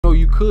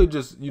could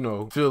just, you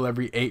know, fill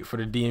every 8 for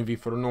the DMV,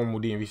 for the normal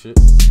DMV shit.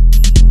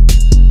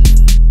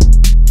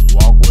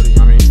 Walk with it, you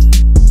know what I mean?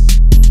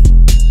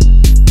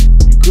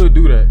 You could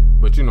do that,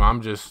 but you know,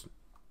 I'm just,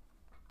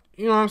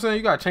 you know what I'm saying?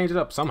 You gotta change it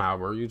up somehow,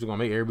 bro. You just gonna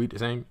make every beat the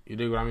same. You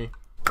dig what I mean?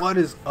 What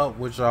is up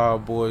with y'all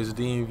boys?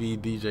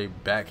 DMVDJ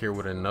back here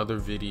with another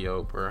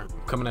video, bro.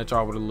 Coming at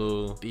y'all with a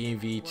little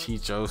DMV,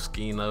 CHEECHO,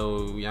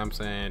 Skino, you know what I'm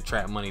saying?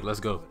 Trap money. Let's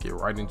go. Get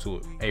right into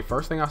it. Hey,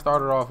 first thing I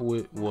started off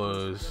with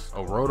was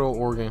a roto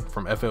organ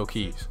from FL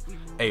Keys.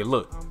 Hey,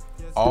 look.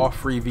 All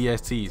free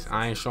VSTs.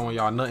 I ain't showing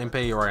y'all nothing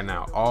paid right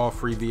now. All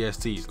free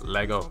VSTs.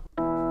 Let go.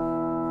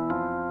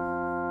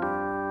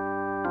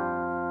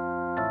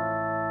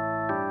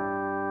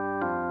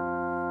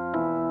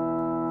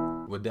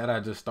 With that, I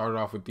just started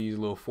off with these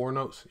little 4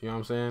 notes, you know what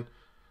I'm saying?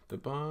 The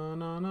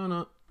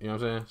ba-na-na-na, you know what I'm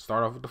saying?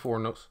 Start off with the 4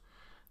 notes.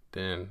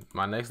 Then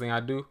my next thing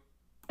I do,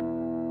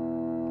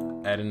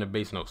 add in the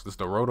bass notes. This is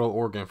the roto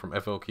organ from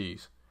FL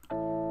Keys.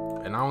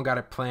 And I don't got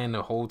it playing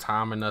the whole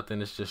time or nothing.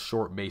 It's just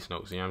short bass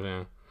notes, you know what I'm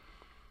saying?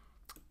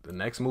 The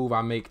next move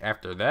I make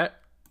after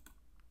that,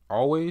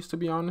 always to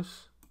be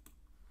honest,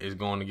 is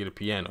going to get a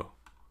piano.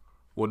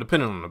 Well,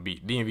 depending on the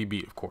beat, DMV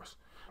beat, of course.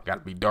 Got to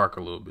be dark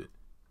a little bit.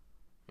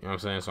 You know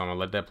what I'm saying? So I'm gonna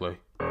let that play.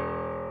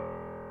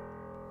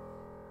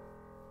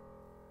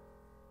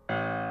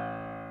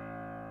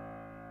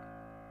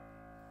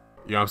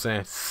 You know what I'm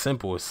saying?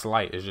 Simple, it's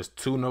slight. It's just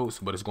 2 notes,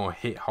 but it's gonna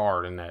hit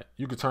hard in that.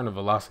 You can turn the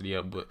velocity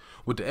up, but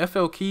with the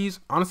FL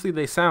Keys, honestly,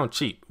 they sound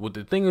cheap. What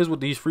the thing is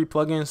with these free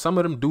plugins, some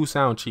of them do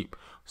sound cheap.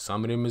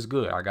 Some of them is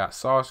good. I got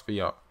sauce for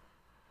y'all.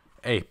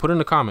 Hey, put in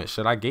the comments,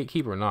 should I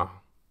gatekeep or not?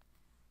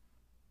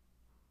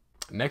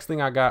 Next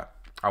thing I got,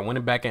 I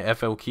went back in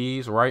FL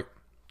Keys, right?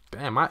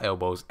 Damn, my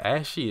elbow's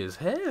ashy as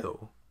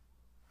hell.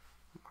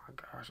 My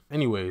gosh.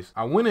 Anyways,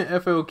 I went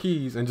in FL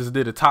Keys and just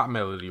did a top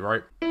melody,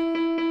 right?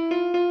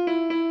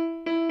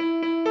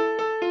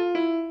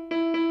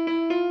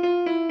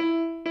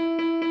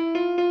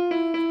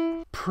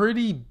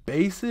 Pretty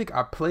basic.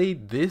 I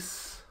played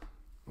this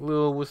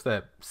little, what's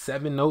that,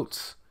 7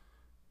 notes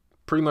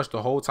pretty much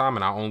the whole time,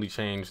 and I only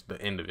changed the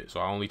end of it.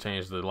 So I only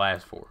changed the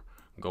last 4.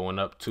 Going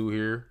up 2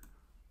 here,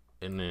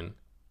 and then,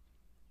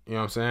 you know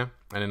what I'm saying?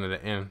 And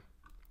then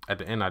at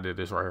the end I did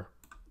this right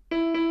here.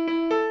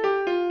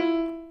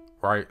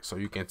 Right? So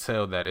you can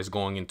tell that it's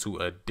going into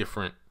a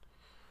different,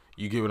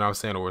 you get what I'm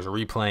saying, or it's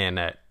replaying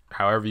that.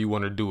 However you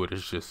want to do it,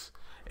 it's just,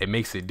 it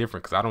makes it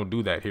different because I don't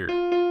do that here.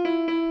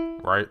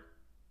 Right?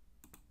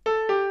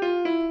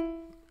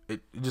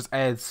 It just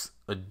adds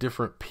a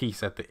different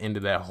piece at the end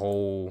of that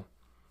whole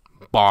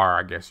bar,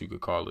 I guess you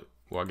could call it.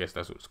 Well, I guess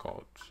that's what it's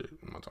called. Shit,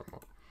 what am I talking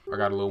about? I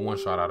got a little 1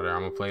 shot out of there.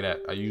 I'm gonna play that.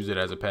 I use it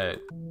as a pad.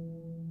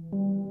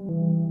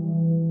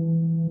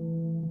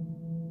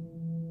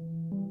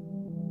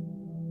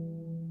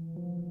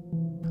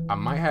 I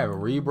might have a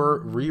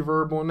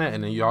reverb on that,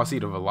 and then y'all see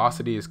the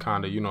velocity is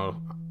kind of, you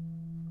know,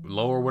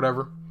 low or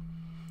whatever.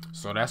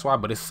 So that's why,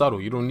 but it's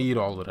subtle. You don't need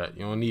all of that.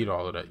 You don't need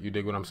all of that. You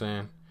dig what I'm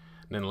saying?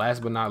 And then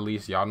last but not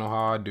least, y'all know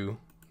how I do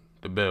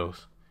the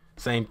bells.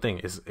 Same thing.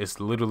 It's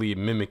literally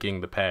mimicking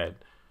the pad.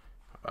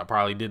 I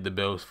probably did the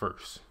bells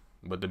first,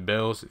 but the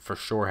bells for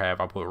sure have.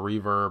 I put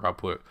reverb. I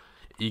put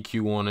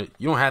EQ on it.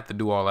 You don't have to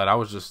do all that. I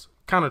was just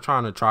kind of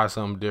trying to try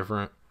something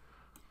different.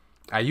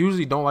 I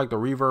usually don't like the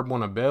reverb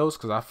on the bells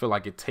because I feel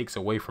like it takes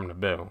away from the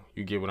bell.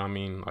 You get what I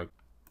mean? Like,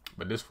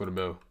 but this for the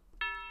bell.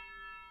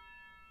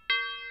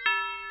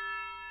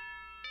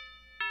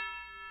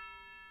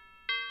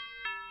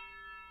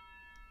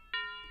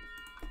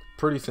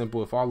 Pretty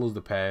simple. It follows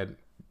the pad.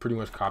 Pretty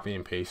much copy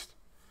and paste.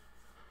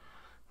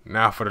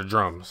 Now for the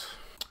drums.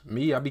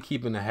 Me, I be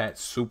keeping the hat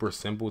super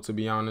simple, to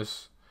be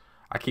honest.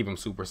 I keep them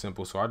super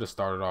simple, so I just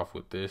started off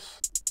with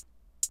this.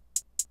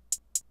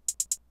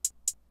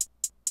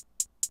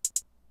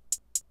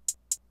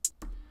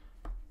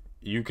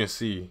 You can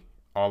see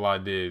all I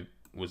did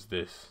was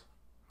this,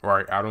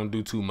 right? I don't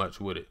do too much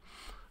with it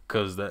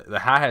because the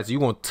hi-hats, you're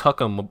going to tuck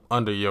them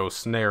under your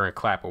snare and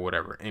clap or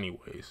whatever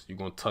anyways. You're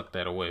going to tuck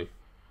that away.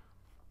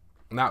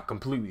 Not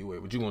completely away,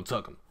 but you're going to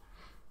tuck them.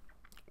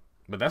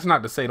 But that's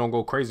not to say don't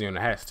go crazy on the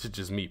hats. It's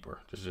just me, bro.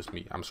 It's just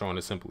me. I'm showing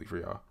it simply for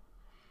y'all.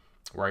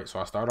 Right? So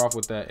I start off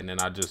with that, and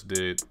then I just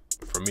did,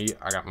 for me,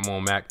 I got my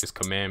own Mac. It's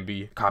Command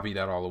B. Copy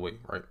that all the way,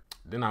 right?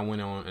 Then I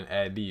went on and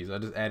add these. I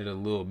just added a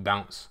little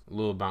bounce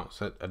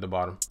at the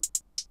bottom.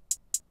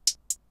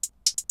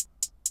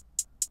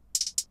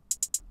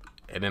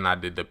 And then I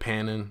did the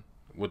panning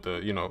with the,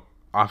 you know,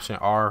 Option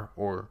R,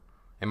 or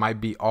it might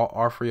be Alt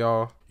R for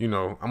y'all. You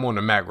know, I'm on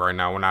the Mac right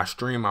now. When I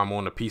stream, I'm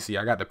on the PC.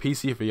 I got the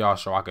PC for y'all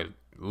so I could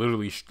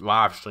literally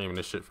live stream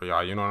this shit for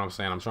y'all. You know what I'm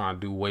saying? I'm trying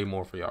to do way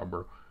more for y'all,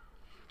 bro.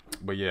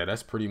 But yeah,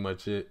 that's pretty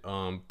much it.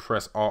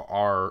 Press Alt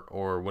R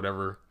or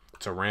whatever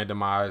to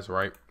randomize,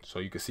 right? So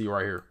you can see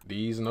right here,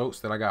 these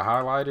notes that I got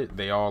highlighted,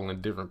 they all in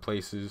different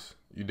places.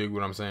 You dig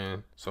what I'm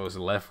saying? So it's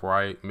left,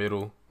 right,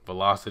 middle,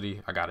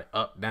 velocity. I got it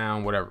up,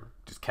 down, whatever.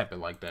 Just kept it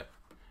like that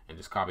and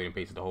just copy and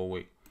paste the whole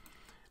way.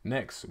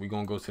 Next, we're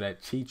gonna go to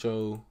that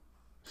CHEECHO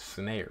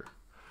snare.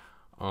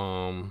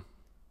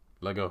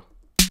 Let go.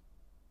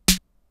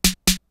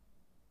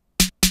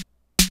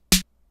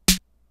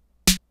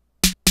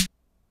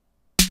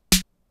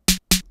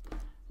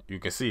 you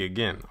can see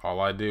again,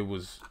 all I did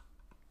was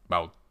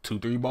about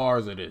 2-3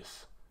 bars of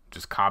this.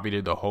 Just copied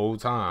it the whole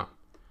time.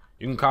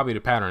 You can copy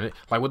the pattern.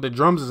 Like with the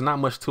drums, it's not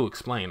much to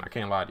explain. I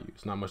can't lie to you.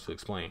 It's not much to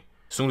explain.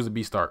 As soon as the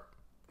beat start,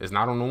 it's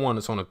not on the 1,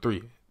 it's on the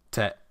 3.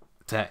 Tat,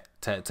 tat,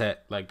 tat,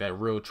 tat. Like that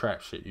real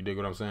trap shit. You dig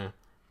what I'm saying?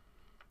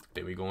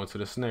 Then we go into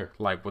the snare.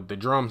 Like with the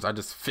drums, I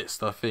just fit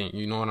stuff in.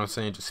 You know what I'm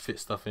saying? Just fit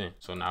stuff in.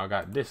 So now I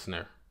got this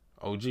snare.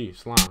 OG,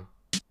 Slime.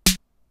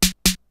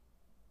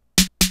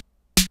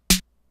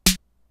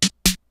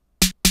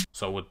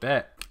 So with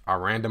that, I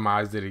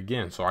randomized it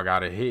again. So I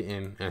got a hit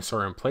in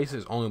certain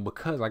places only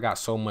because I got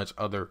so much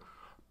other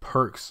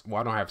perks.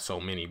 Well, I don't have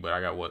so many, but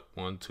I got what,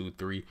 1, 2,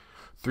 3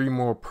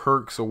 more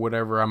perks or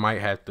whatever. I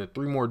might have to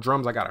 3 more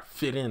drums I gotta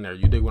fit in there.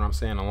 You dig what I'm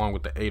saying? Along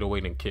with the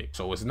 808 and kick.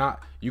 So it's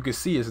not, you can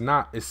see it's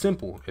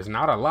simple. It's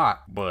not a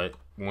lot, but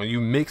when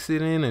you mix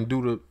it in and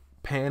do the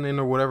panning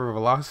or whatever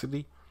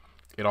velocity,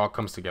 it all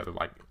comes together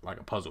like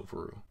a puzzle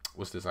for real.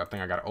 What's this? I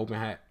think I got an open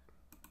hat.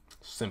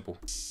 Simple.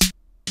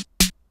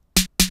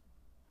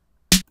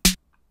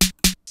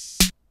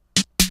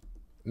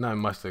 Nothing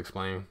much to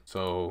explain.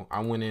 So I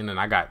went in and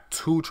I got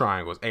 2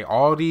 triangles. Hey,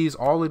 all of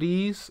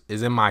these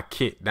is in my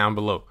kit down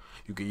below.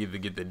 You can either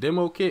get the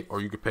demo kit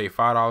or you could pay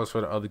 $5 for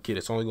the other kit.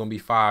 It's only gonna be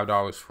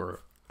 $5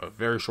 for a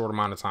very short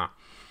amount of time.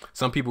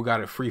 Some people got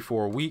it free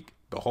for a week.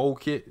 The whole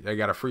kit, they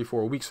got it free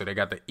for a week, so they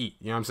got to eat.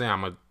 You know what I'm saying?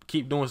 I'm gonna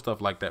keep doing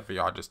stuff like that for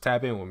y'all. Just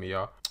tap in with me,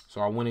 y'all.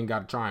 So I went and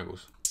got the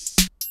triangles.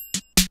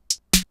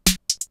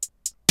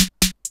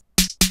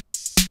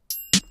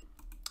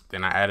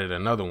 Then I added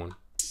another one.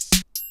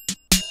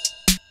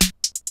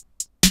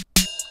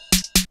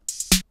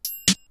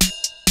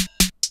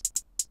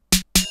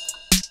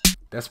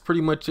 That's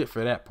pretty much it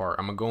for that part.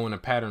 I'm gonna go into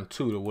pattern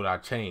 2 to what I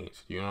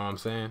changed. You know what I'm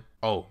saying?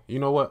 Oh, you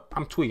know what?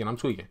 I'm tweaking.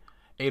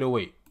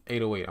 808,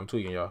 I'm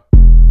tweaking, y'all.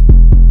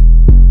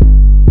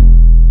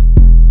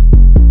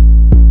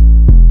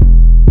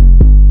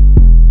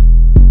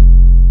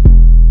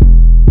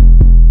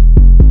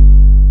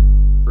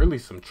 Really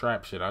some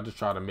trap shit. I just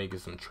try to make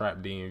it some trap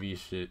DMV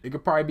shit. It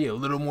could probably be a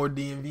little more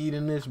DMV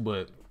than this,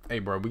 but hey,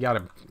 bro, we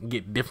gotta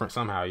get different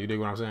somehow. You dig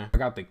what I'm saying? I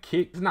got the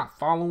kick. It's not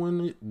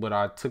following it, but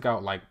I took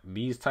out like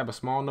these type of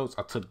small notes.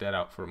 I took that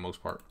out for the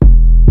most part.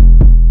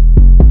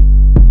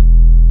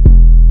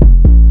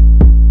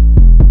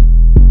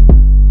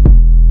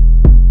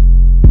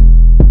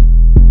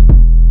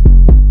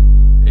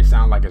 It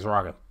sounds like it's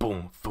rocking.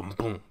 Boom, boom,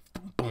 boom,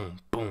 boom, boom,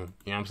 boom.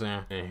 You know what I'm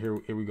saying? And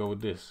here we go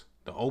with this.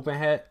 The open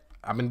hat.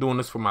 I've been doing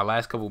this for my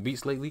last couple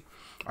beats lately.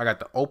 I got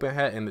the open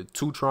hat and the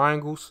 2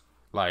 triangles.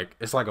 Like,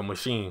 it's like a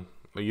machine.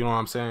 You know what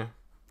I'm saying?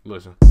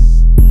 Listen. You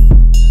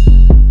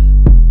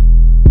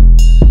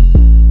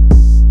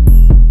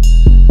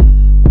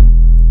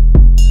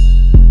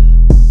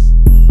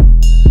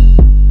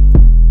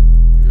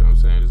know what I'm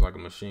saying? It's like a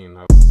machine.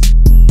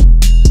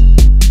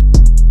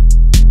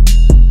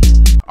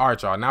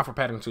 Alright, y'all. Now for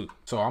pattern 2.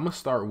 So I'm gonna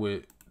start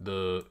with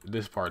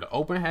this part. The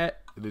open hat,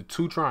 the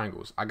 2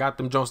 triangles. I got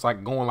them jumps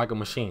like going like a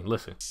machine.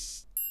 Listen.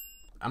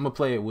 I'm gonna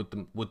play it with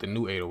the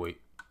new 808.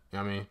 You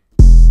know what I mean?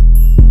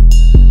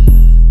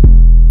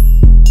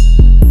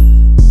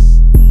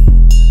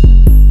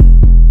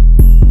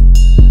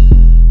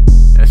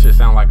 Shit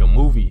sound like a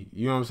movie,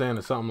 you know what I'm saying,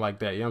 or something like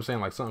that. You know what I'm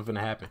saying? Like something finna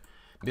happen.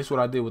 This is what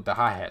I did with the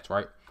hi-hats,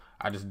 right?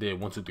 I just did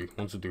 1 2 3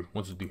 1 2 3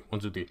 1 2 3 1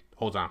 2 3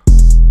 whole time.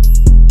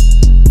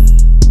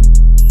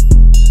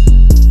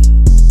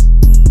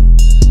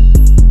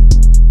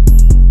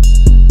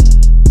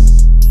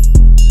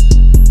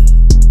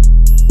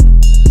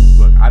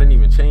 Look, I didn't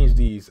even change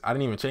these.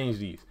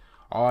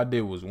 All I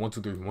did was 1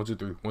 2 3 1 2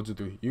 3 1 2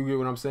 3. You get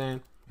what I'm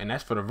saying? And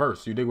that's for the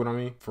verse. You dig what I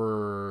mean?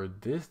 For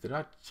this, did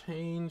I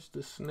change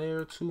the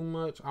snare too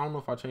much? I don't know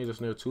if I changed the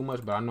snare too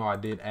much, but I know I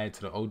did add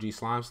to the OG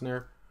slime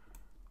snare.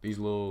 These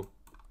little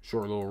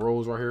short little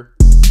rolls right here.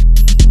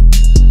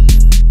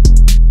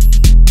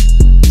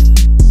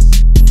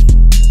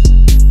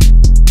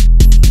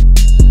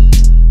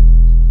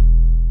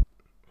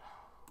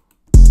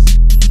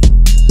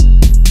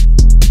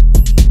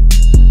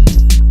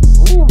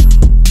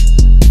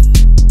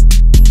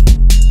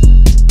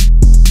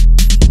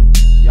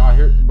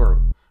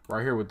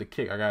 Right here with the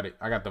kick, I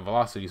got the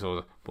velocity, so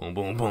it's boom,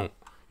 boom, boom.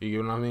 You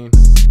get what I mean?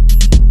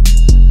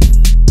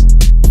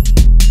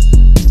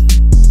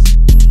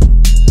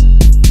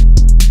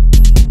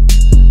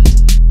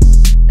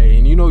 Hey,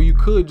 and you know, you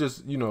could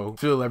just, you know,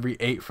 fill every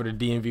 8 for the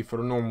DMV, for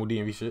the normal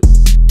DMV shit.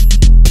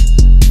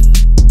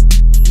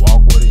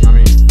 Walk with it, you know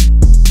what I mean?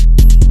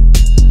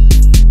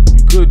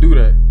 You could do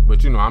that,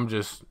 but you know, I'm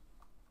just,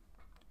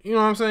 you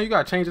know what I'm saying? You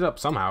gotta change it up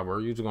somehow, bro.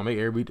 You're just gonna make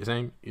every beat the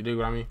same. You dig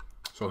what I mean?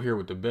 So here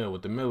with the bell,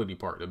 with the melody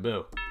part, the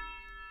bell.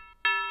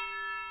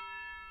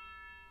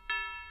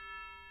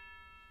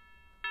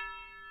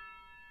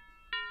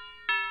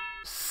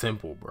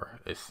 Simple, bro.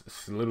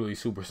 It's literally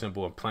super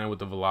simple. I'm playing with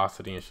the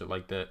velocity and shit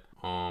like that.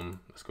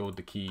 Let's go with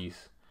the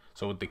keys.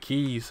 So with the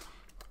keys,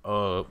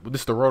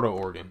 this is the roto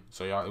organ.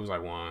 So y'all, it was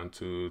like 1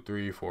 2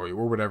 3 4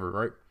 or whatever,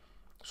 right?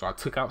 So I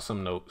took out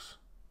some notes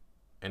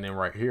And then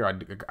right here,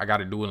 I got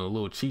to do it in a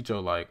little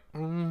CHEECHO, like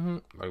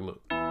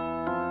look.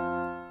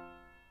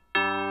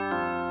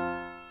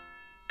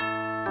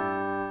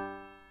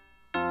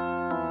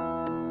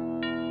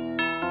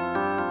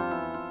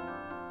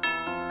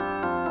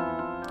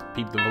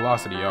 Peep the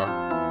velocity, y'all.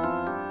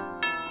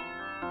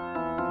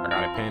 I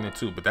got it panning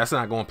too, but that's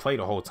not going to play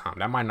the whole time.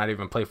 That might not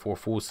even play for a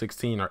full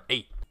 16 or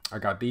 8. I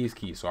got these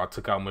keys, so I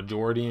took out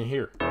majority in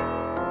here.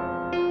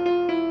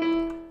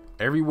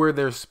 Everywhere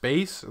there's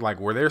space, like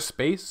where there's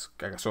space,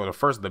 so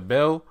the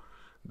bell,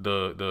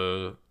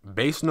 the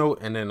bass note,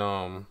 and then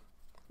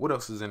what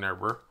else is in there,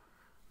 bro?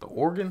 The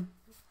organ.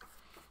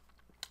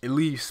 It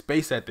leaves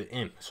space at the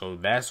end, so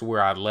that's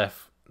where I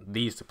left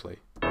these to play.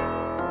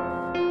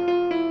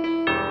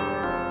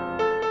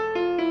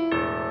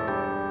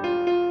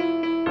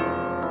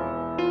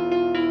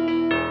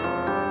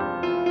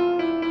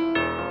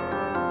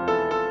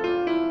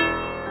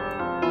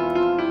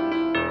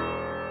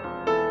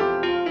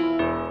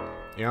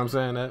 You know what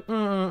I'm saying?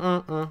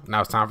 That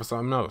now it's time for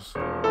something else.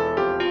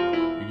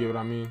 You get what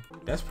I mean?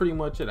 That's pretty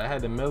much it. I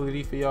had the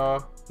melody for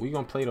y'all. We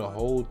gonna play the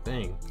whole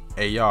thing.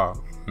 Hey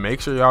y'all, make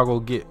sure y'all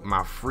go get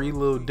my free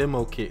little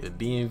demo kit of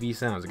DMV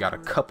sounds. I got a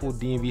couple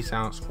DMV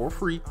sounds for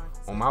free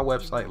on my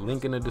website,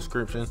 link in the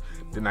description.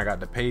 Then I got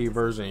the paid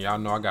version. Y'all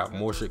know I got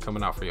more shit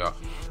coming out for y'all.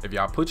 If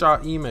y'all put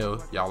y'all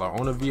email, y'all are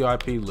on the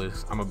VIP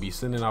list. I'm gonna be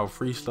sending out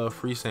free stuff,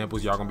 free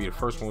samples. Y'all gonna be the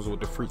first ones with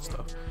the free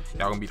stuff.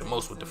 Y'all gonna be the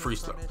most with the free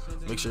stuff.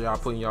 Make sure y'all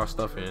putting y'all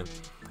stuff in,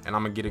 and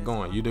I'm gonna get it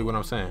going. You dig what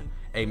I'm saying?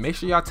 Hey, make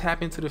sure y'all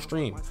tap into the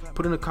stream.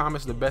 Put in the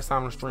comments the best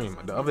time to stream.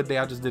 The other day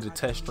I just did a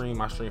test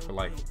stream. I streamed for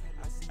like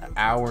an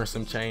hour and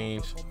some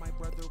change.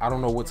 I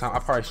don't know what time. I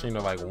probably streamed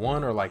at like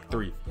 1 or like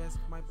 3,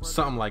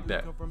 something like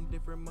that.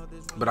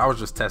 But I was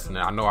just testing it.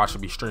 I know I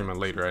should be streaming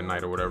later at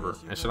night or whatever.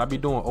 And should I be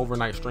doing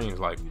overnight streams,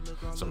 like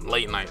some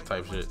late night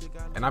type shit?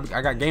 And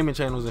I got gaming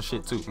channels and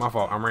shit too. My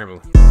fault, I'm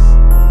rambling.